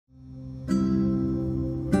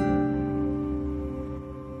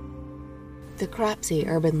The Cropsey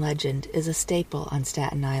urban legend is a staple on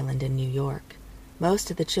Staten Island in New York.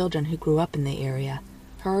 Most of the children who grew up in the area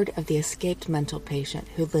heard of the escaped mental patient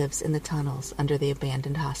who lives in the tunnels under the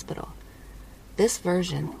abandoned hospital. This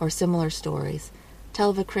version, or similar stories,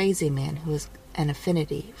 tell of a crazy man who has an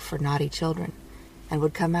affinity for naughty children and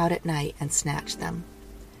would come out at night and snatch them.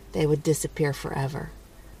 They would disappear forever.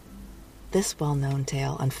 This well-known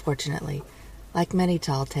tale, unfortunately, like many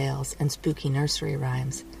tall tales and spooky nursery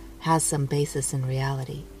rhymes, has some basis in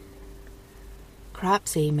reality.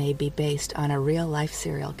 Cropsey may be based on a real-life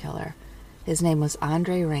serial killer. His name was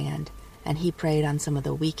Andre Rand, and he preyed on some of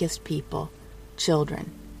the weakest people,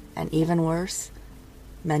 children, and even worse,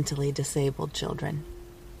 mentally disabled children.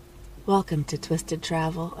 Welcome to Twisted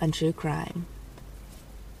Travel and True Crime.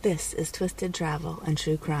 This is Twisted Travel and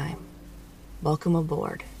True Crime. Welcome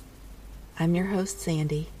aboard. I'm your host,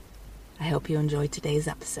 Sandy. I hope you enjoyed today's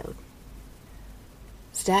episode.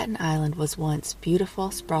 Staten Island was once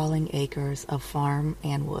beautiful, sprawling acres of farm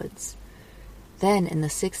and woods. Then, in the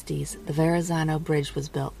 60s, the Verrazano Bridge was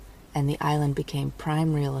built, and the island became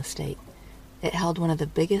prime real estate. It held one of the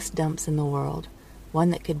biggest dumps in the world, one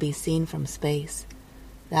that could be seen from space.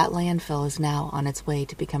 That landfill is now on its way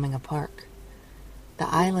to becoming a park.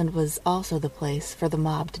 The island was also the place for the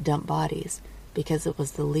mob to dump bodies, because it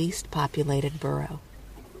was the least populated borough.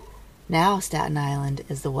 Now Staten Island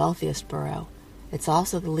is the wealthiest borough. It's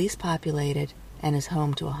also the least populated and is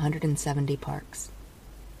home to 170 parks.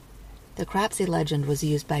 The Cropsey legend was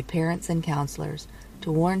used by parents and counselors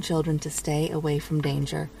to warn children to stay away from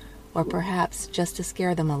danger, or perhaps just to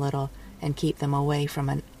scare them a little and keep them away from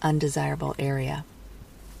an undesirable area.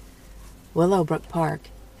 Willowbrook Park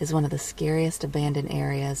is one of the scariest abandoned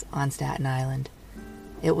areas on Staten Island.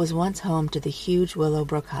 It was once home to the huge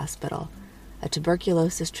Willowbrook Hospital, a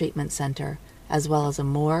tuberculosis treatment center, as well as a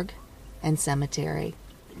morgue and cemetery.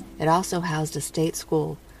 It also housed a state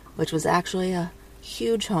school, which was actually a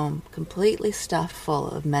huge home completely stuffed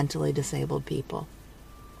full of mentally disabled people.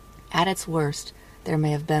 At its worst, there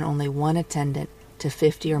may have been only one attendant to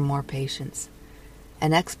 50 or more patients.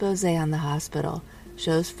 An expose on the hospital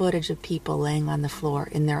shows footage of people laying on the floor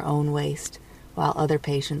in their own waste while other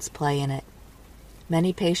patients play in it.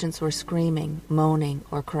 Many patients were screaming, moaning,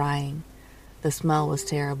 or crying. The smell was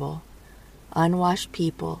terrible. Unwashed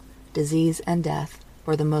people, disease, and death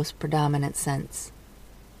were the most predominant scents.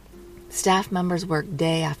 Staff members worked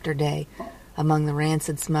day after day among the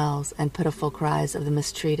rancid smells and pitiful cries of the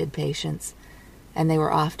mistreated patients, and they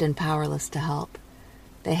were often powerless to help.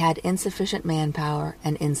 They had insufficient manpower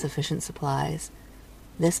and insufficient supplies.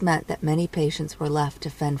 This meant that many patients were left to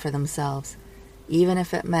fend for themselves, even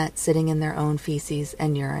if it meant sitting in their own feces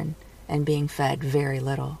and urine and being fed very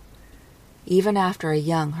little. Even after a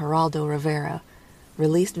young Geraldo Rivera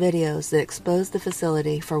released videos that exposed the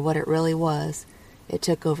facility for what it really was, it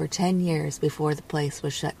took over 10 years before the place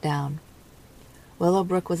was shut down.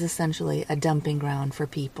 Willowbrook was essentially a dumping ground for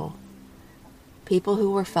people. People who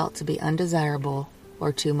were felt to be undesirable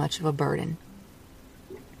or too much of a burden.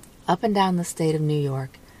 Up and down the state of New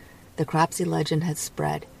York, the Cropsey legend had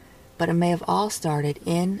spread, but it may have all started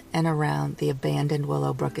in and around the abandoned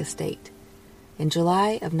Willowbrook estate. In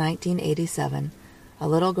July of 1987, a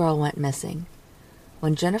little girl went missing.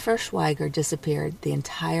 When Jennifer Schweiger disappeared, the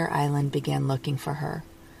entire island began looking for her.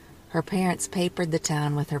 Her parents papered the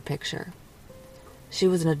town with her picture. She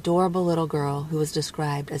was an adorable little girl who was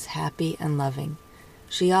described as happy and loving.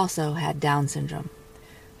 She also had Down syndrome.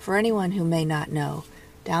 For anyone who may not know,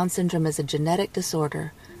 Down syndrome is a genetic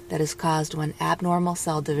disorder that is caused when abnormal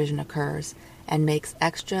cell division occurs and makes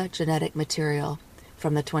extra genetic material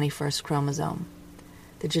from the 21st chromosome.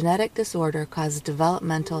 The genetic disorder causes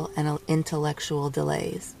developmental and intellectual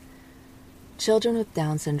delays. Children with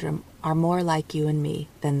Down syndrome are more like you and me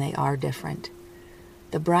than they are different.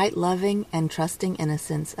 The bright, loving, and trusting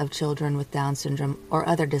innocence of children with Down syndrome or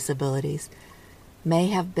other disabilities may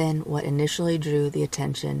have been what initially drew the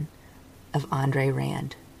attention of Andre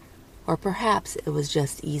Rand. Or perhaps it was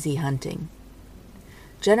just easy hunting.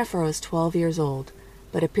 Jennifer was 12 years old,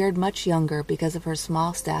 but appeared much younger because of her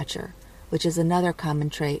small stature, which is another common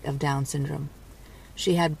trait of Down syndrome.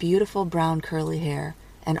 She had beautiful brown curly hair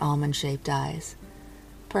and almond-shaped eyes.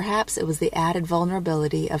 Perhaps it was the added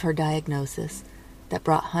vulnerability of her diagnosis that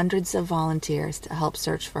brought hundreds of volunteers to help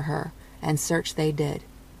search for her, and search they did.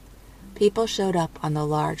 People showed up on the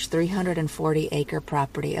large 340-acre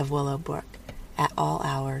property of Willowbrook at all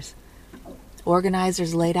hours.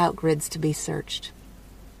 Organizers laid out grids to be searched.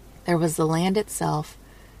 There was the land itself,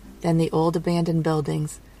 then the old abandoned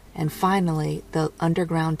buildings, and finally the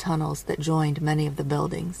underground tunnels that joined many of the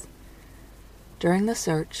buildings. During the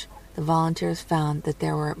search, the volunteers found that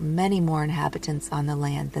there were many more inhabitants on the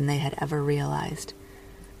land than they had ever realized.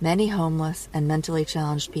 Many homeless and mentally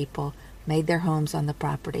challenged people made their homes on the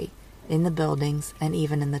property, in the buildings, and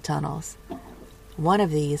even in the tunnels. One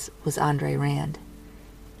of these was Andre Rand.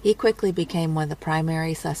 He quickly became one of the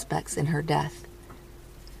primary suspects in her death.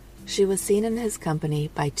 She was seen in his company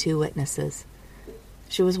by 2 witnesses.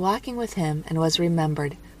 She was walking with him and was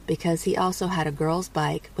remembered because he also had a girl's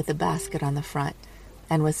bike with a basket on the front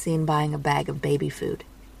and was seen buying a bag of baby food.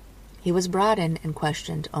 He was brought in and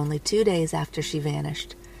questioned only 2 days after she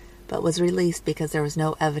vanished, but was released because there was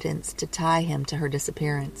no evidence to tie him to her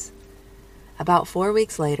disappearance. About 4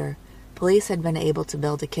 weeks later, police had been able to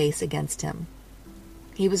build a case against him.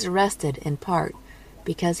 He was arrested in part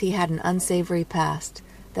because he had an unsavory past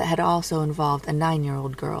that had also involved a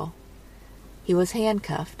 9-year-old girl. He was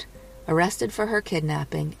handcuffed, arrested for her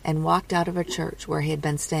kidnapping, and walked out of a church where he had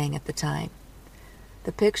been staying at the time.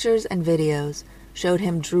 The pictures and videos showed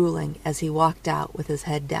him drooling as he walked out with his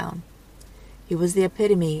head down. He was the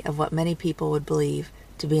epitome of what many people would believe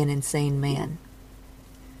to be an insane man.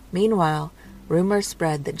 Meanwhile, rumors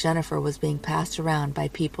spread that Jennifer was being passed around by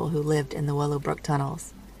people who lived in the Willowbrook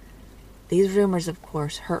tunnels. These rumors, of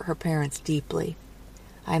course, hurt her parents deeply.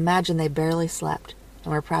 I imagine they barely slept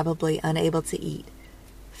and were probably unable to eat,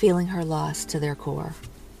 feeling her loss to their core.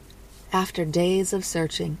 After days of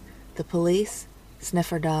searching, the police,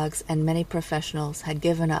 sniffer dogs, and many professionals had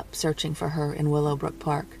given up searching for her in Willowbrook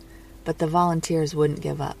Park, but the volunteers wouldn't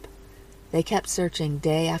give up. They kept searching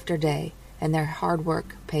day after day, and their hard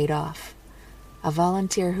work paid off. A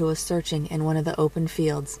volunteer who was searching in one of the open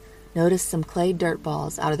fields noticed some clay dirt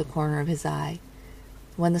balls out of the corner of his eye.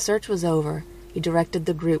 When the search was over, he directed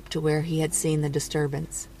the group to where he had seen the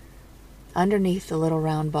disturbance. Underneath the little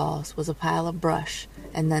round balls was a pile of brush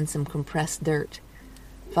and then some compressed dirt.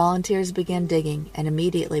 Volunteers began digging and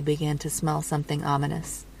immediately began to smell something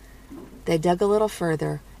ominous. They dug a little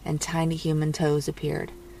further and tiny human toes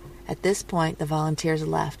appeared. At this point, the volunteers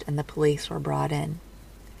left and the police were brought in.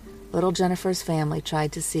 Little Jennifer's family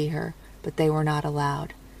tried to see her, but they were not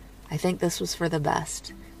allowed. I think this was for the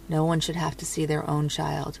best. No one should have to see their own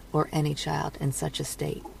child, or any child, in such a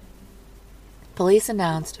state. Police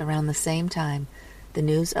announced around the same time the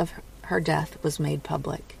news of her death was made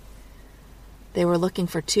public. They were looking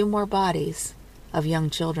for 2 more bodies of young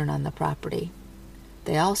children on the property.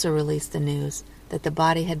 They also released the news that the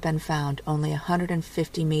body had been found only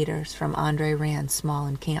 150 meters from Andre Rand's small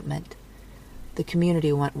encampment. The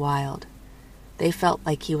community went wild. They felt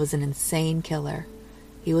like he was an insane killer.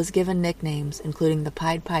 He was given nicknames including the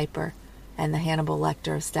Pied Piper and the Hannibal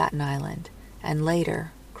Lecter of Staten Island, and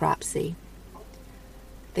later, Cropsey.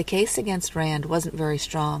 The case against Rand wasn't very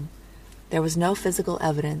strong. There was no physical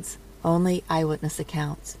evidence, only eyewitness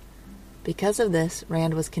accounts. Because of this,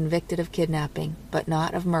 Rand was convicted of kidnapping, but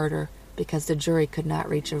not of murder because the jury could not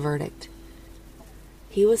reach a verdict.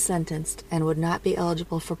 He was sentenced and would not be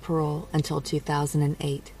eligible for parole until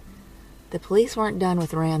 2008. The police weren't done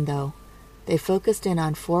with Rand, though. They focused in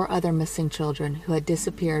on 4 other missing children who had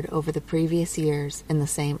disappeared over the previous years in the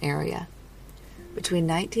same area. Between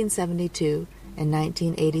 1972 and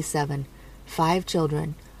 1987, 5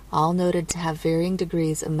 children, all noted to have varying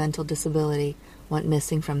degrees of mental disability, went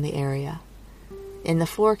missing from the area. In the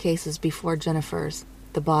 4 cases before Jennifer's,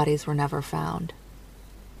 the bodies were never found.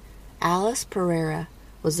 Alice Pereira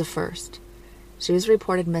was the first. She was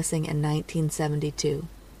reported missing in 1972.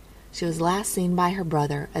 She was last seen by her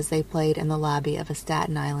brother as they played in the lobby of a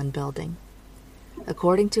Staten Island building.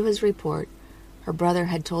 According to his report, her brother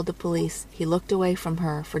had told the police he looked away from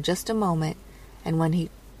her for just a moment, and when he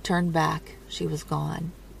turned back, she was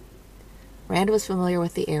gone. Rand was familiar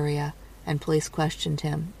with the area, and police questioned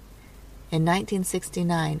him. In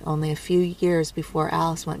 1969, only a few years before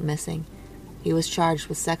Alice went missing, he was charged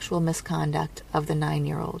with sexual misconduct of the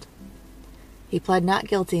 9-year-old. He pled not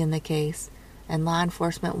guilty in the case, and law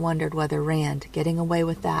enforcement wondered whether Rand, getting away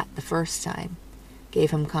with that the first time,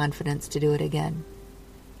 gave him confidence to do it again.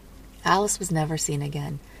 Alice was never seen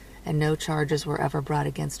again, and no charges were ever brought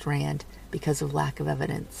against Rand because of lack of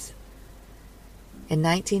evidence. In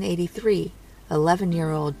 1983,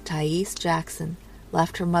 11-year-old Thais Jackson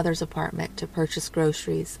left her mother's apartment to purchase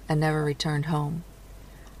groceries and never returned home.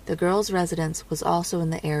 The girl's residence was also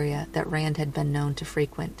in the area that Rand had been known to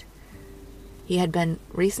frequent. He had been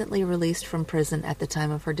recently released from prison at the time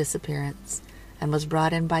of her disappearance and was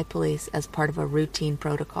brought in by police as part of a routine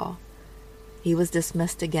protocol. He was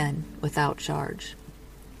dismissed again without charge.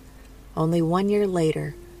 Only 1 year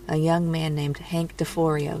later, a young man named Hank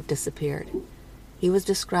DeForio disappeared. He was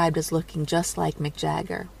described as looking just like Mick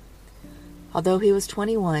Jagger. Although he was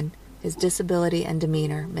 21, His disability and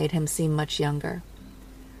demeanor made him seem much younger.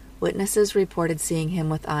 Witnesses reported seeing him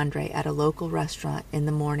with Andre at a local restaurant in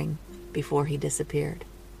the morning before he disappeared.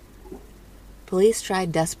 Police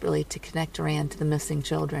tried desperately to connect Rand to the missing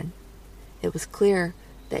children. It was clear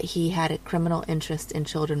that he had a criminal interest in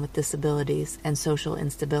children with disabilities and social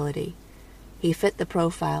instability. He fit the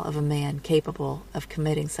profile of a man capable of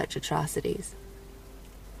committing such atrocities.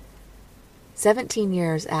 17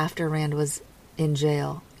 years after Rand was in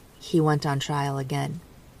jail, he went on trial again.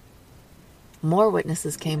 More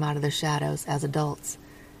witnesses came out of the shadows as adults,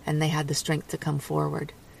 and they had the strength to come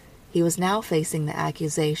forward. He was now facing the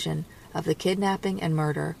accusation of the kidnapping and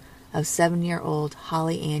murder of 7-year-old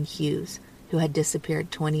Holly Ann Hughes, who had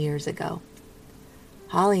disappeared 20 years ago.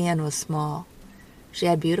 Holly Ann was small. She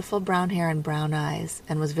had beautiful brown hair and brown eyes,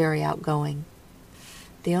 and was very outgoing.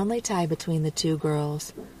 The only tie between the two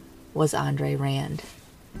girls was Andre Rand.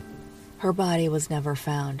 Her body was never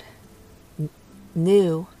found.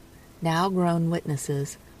 New, now grown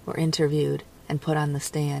witnesses were interviewed and put on the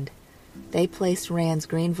stand. They placed Rand's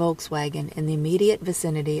green Volkswagen in the immediate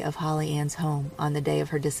vicinity of Holly Ann's home on the day of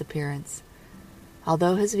her disappearance.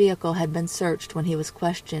 Although his vehicle had been searched when he was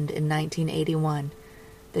questioned in 1981,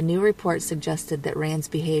 the new report suggested that Rand's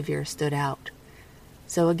behavior stood out.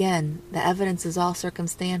 So again, the evidence is all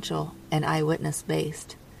circumstantial and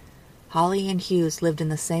eyewitness-based. Holly Ann Hughes lived in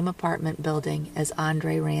the same apartment building as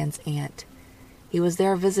Andre Rand's aunt. He was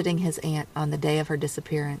there visiting his aunt on the day of her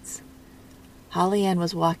disappearance. Holly Ann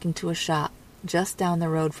was walking to a shop just down the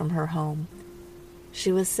road from her home.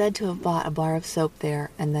 She was said to have bought a bar of soap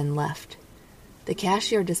there and then left. The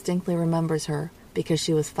cashier distinctly remembers her because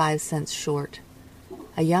she was 5 cents short.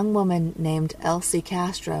 A young woman named Elsie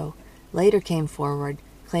Castro later came forward,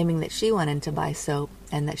 claiming that she went in to buy soap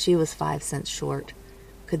and that she was 5 cents short.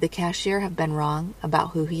 Could the cashier have been wrong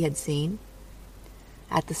about who he had seen?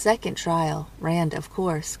 At the second trial, Rand, of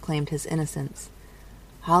course, claimed his innocence.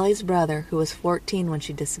 Holly's brother, who was 14 when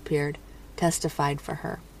she disappeared, testified for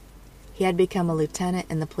her. He had become a lieutenant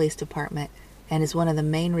in the police department and is one of the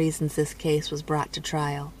main reasons this case was brought to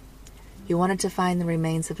trial. He wanted to find the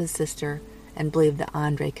remains of his sister and believed that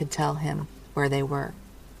Andre could tell him where they were.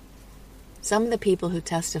 Some of the people who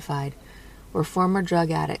testified were former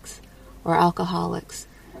drug addicts or alcoholics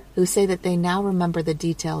who say that they now remember the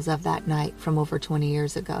details of that night from over 20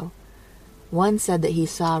 years ago. One said that he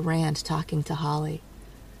saw Rand talking to Holly.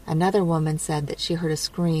 Another woman said that she heard a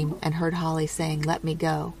scream and heard Holly saying, "Let me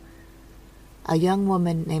go." A young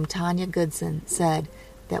woman named Tanya Goodson said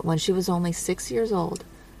that when she was only 6 years old,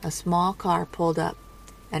 a small car pulled up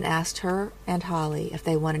and asked her and Holly if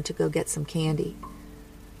they wanted to go get some candy.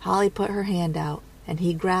 Holly put her hand out, and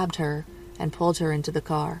he grabbed her and pulled her into the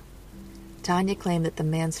car. Tanya claimed that the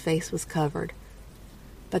man's face was covered,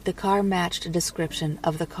 but the car matched a description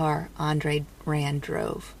of the car Andre Rand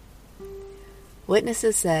drove.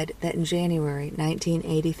 Witnesses said that in January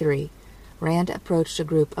 1983, Rand approached a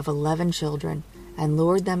group of 11 children and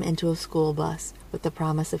lured them into a school bus with the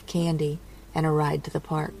promise of candy and a ride to the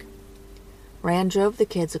park. Rand drove the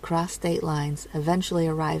kids across state lines, eventually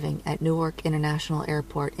arriving at Newark International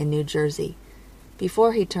Airport in New Jersey,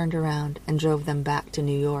 before he turned around and drove them back to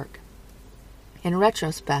New York. In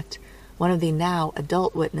retrospect, one of the now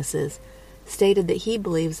adult witnesses stated that he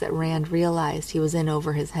believes that Rand realized he was in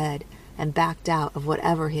over his head and backed out of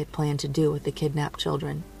whatever he had planned to do with the kidnapped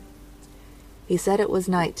children. He said it was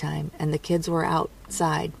nighttime and the kids were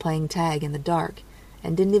outside playing tag in the dark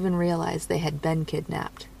and didn't even realize they had been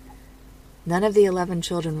kidnapped. None of the 11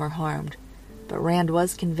 children were harmed, but Rand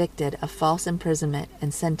was convicted of false imprisonment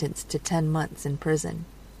and sentenced to 10 months in prison.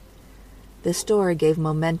 This story gave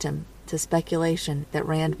momentum to speculation that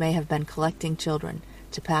Rand may have been collecting children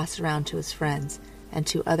to pass around to his friends and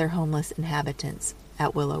to other homeless inhabitants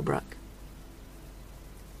at Willowbrook.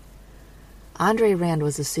 Andre Rand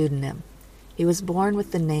was a pseudonym. He was born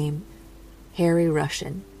with the name Harry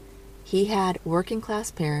Russian. He had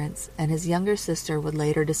working-class parents, and his younger sister would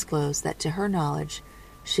later disclose that to her knowledge,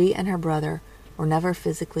 she and her brother were never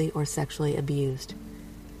physically or sexually abused.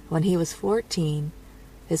 When he was 14,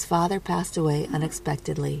 his father passed away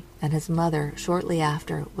unexpectedly, and his mother, shortly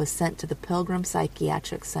after, was sent to the Pilgrim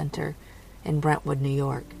Psychiatric Center in Brentwood, New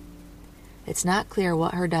York. It's not clear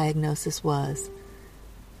what her diagnosis was,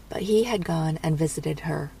 but he had gone and visited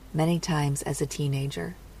her many times as a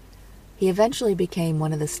teenager. He eventually became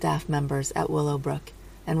one of the staff members at Willowbrook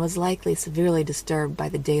and was likely severely disturbed by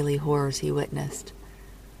the daily horrors he witnessed.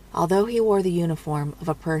 Although he wore the uniform of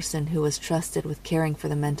a person who was trusted with caring for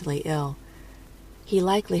the mentally ill, he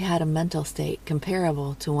likely had a mental state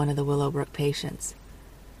comparable to one of the Willowbrook patients.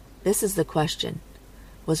 This is the question.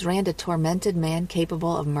 Was Rand a tormented man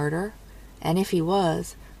capable of murder? And if he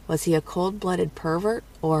was he a cold-blooded pervert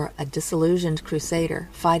or a disillusioned crusader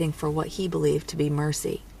fighting for what he believed to be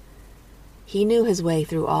mercy? He knew his way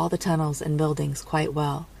through all the tunnels and buildings quite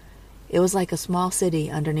well. It was like a small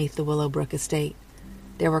city underneath the Willowbrook estate.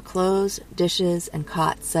 There were clothes, dishes, and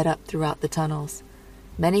cots set up throughout the tunnels.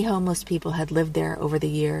 Many homeless people had lived there over the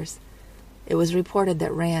years. It was reported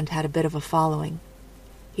that Rand had a bit of a following.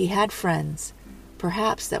 He had friends,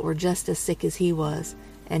 perhaps that were just as sick as he was,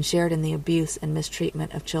 and shared in the abuse and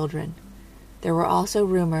mistreatment of children. There were also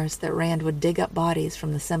rumors that Rand would dig up bodies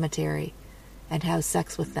from the cemetery and have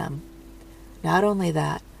sex with them. Not only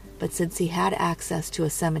that, but since he had access to a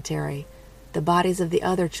cemetery, the bodies of the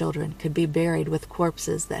other children could be buried with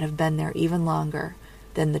corpses that have been there even longer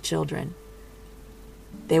than the children.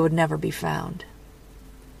 They would never be found.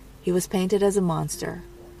 He was painted as a monster,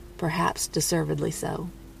 perhaps deservedly so.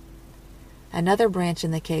 Another branch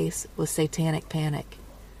in the case was satanic panic.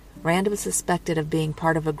 Rand was suspected of being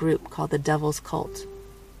part of a group called the Devil's Cult.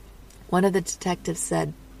 One of the detectives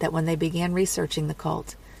said that when they began researching the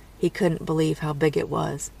cult, he couldn't believe how big it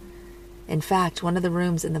was. In fact, one of the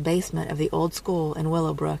rooms in the basement of the old school in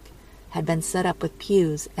Willowbrook had been set up with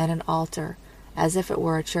pews and an altar, as if it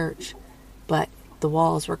were a church, but the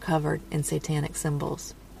walls were covered in satanic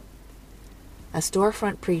symbols. A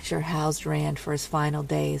storefront preacher housed Rand for his final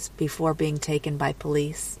days before being taken by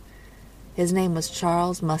police. His name was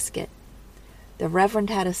Charles Musket. The Reverend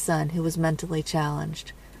had a son who was mentally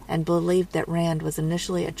challenged, and believed that Rand was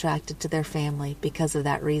initially attracted to their family because of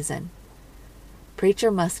that reason.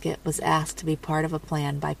 Preacher Musket was asked to be part of a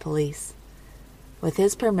plan by police. With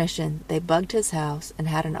his permission, they bugged his house and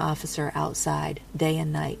had an officer outside, day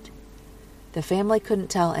and night. The family couldn't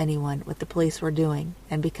tell anyone what the police were doing,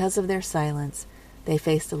 and because of their silence, they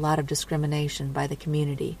faced a lot of discrimination by the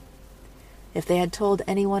community. If they had told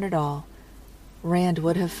anyone at all, Rand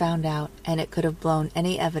would have found out, and it could have blown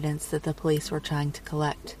any evidence that the police were trying to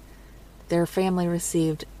collect. Their family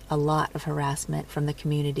received a lot of harassment from the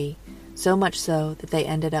community, so much so that they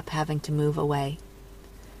ended up having to move away.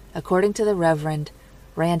 According to the Reverend,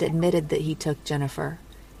 Rand admitted that he took Jennifer.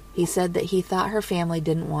 He said that he thought her family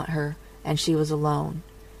didn't want her, and she was alone.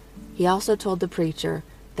 He also told the preacher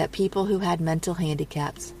that people who had mental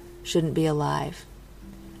handicaps shouldn't be alive.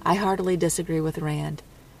 I heartily disagree with Rand,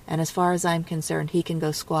 and as far as I'm concerned, he can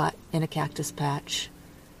go squat in a cactus patch.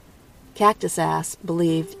 Cactus Ass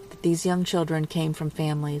believed that these young children came from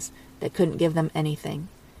families that couldn't give them anything,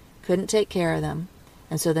 couldn't take care of them,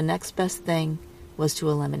 and so the next best thing was to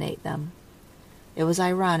eliminate them. It was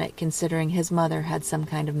ironic considering his mother had some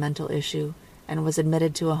kind of mental issue and was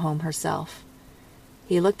admitted to a home herself.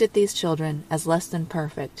 He looked at these children as less than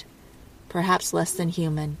perfect, perhaps less than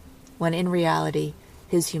human, when in reality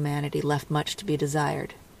his humanity left much to be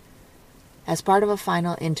desired. As part of a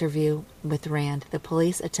final interview with Rand, the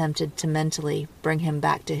police attempted to mentally bring him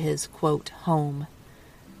back to his, quote, home.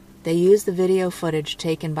 They used the video footage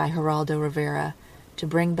taken by Geraldo Rivera to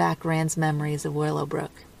bring back Rand's memories of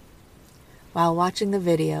Willowbrook. While watching the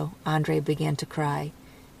video, Andre began to cry.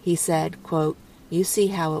 He said, quote, "You see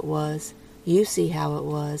how it was. You see how it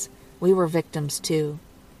was. We were victims too."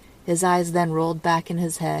 His eyes then rolled back in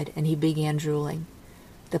his head and he began drooling.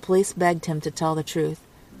 The police begged him to tell the truth,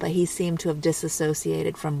 but he seemed to have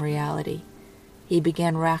disassociated from reality. He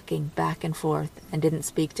began rocking back and forth and didn't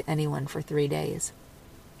speak to anyone for 3 days.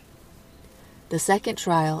 The second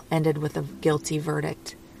trial ended with a guilty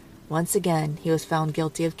verdict. Once again, he was found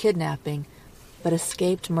guilty of kidnapping, but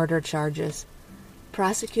escaped murder charges.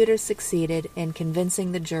 Prosecutors succeeded in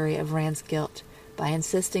convincing the jury of Rand's guilt by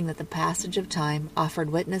insisting that the passage of time offered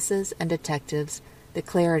witnesses and detectives the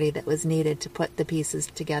clarity that was needed to put the pieces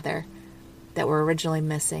together that were originally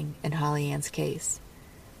missing in Holly Ann's case.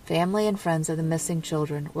 Family and friends of the missing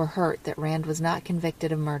children were hurt that Rand was not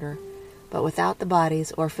convicted of murder, but without the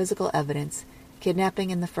bodies or physical evidence, kidnapping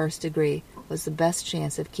in the first degree was the best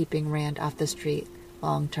chance of keeping Rand off the street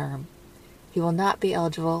long term. He will not be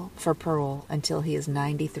eligible for parole until he is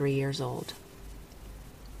 93 years old.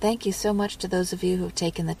 Thank you so much to those of you who have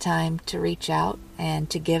taken the time to reach out and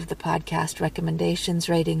to give the podcast recommendations,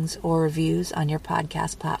 ratings, or reviews on your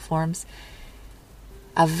podcast platforms.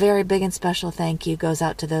 A very big and special thank you goes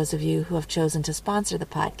out to those of you who have chosen to sponsor the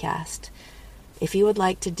podcast. If you would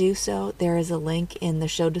like to do so, there is a link in the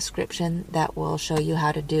show description that will show you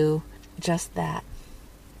how to do just that.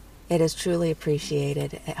 It is truly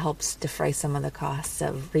appreciated. It helps defray some of the costs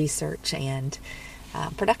of research and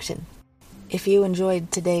production. If you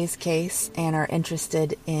enjoyed today's case and are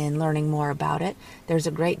interested in learning more about it, there's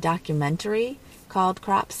a great documentary called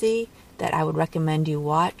Cropsey that I would recommend you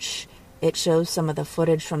watch. It shows some of the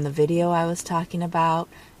footage from the video I was talking about,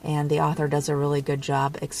 and the author does a really good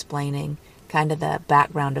job explaining kind of the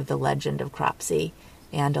background of the legend of Cropsey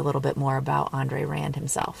and a little bit more about Andre Rand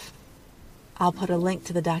himself. I'll put a link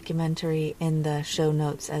to the documentary in the show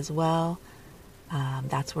notes as well.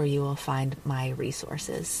 That's where you will find my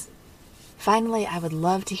resources. Finally, I would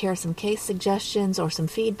love to hear some case suggestions or some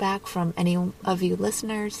feedback from any of you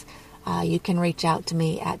listeners. You can reach out to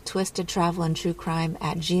me at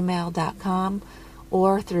twistedtravelandtruecrime@gmail.com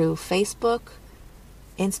or through Facebook,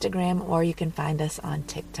 Instagram, or you can find us on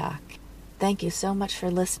TikTok. Thank you so much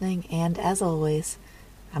for listening, and as always,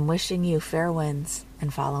 I'm wishing you fair winds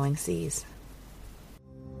and following seas.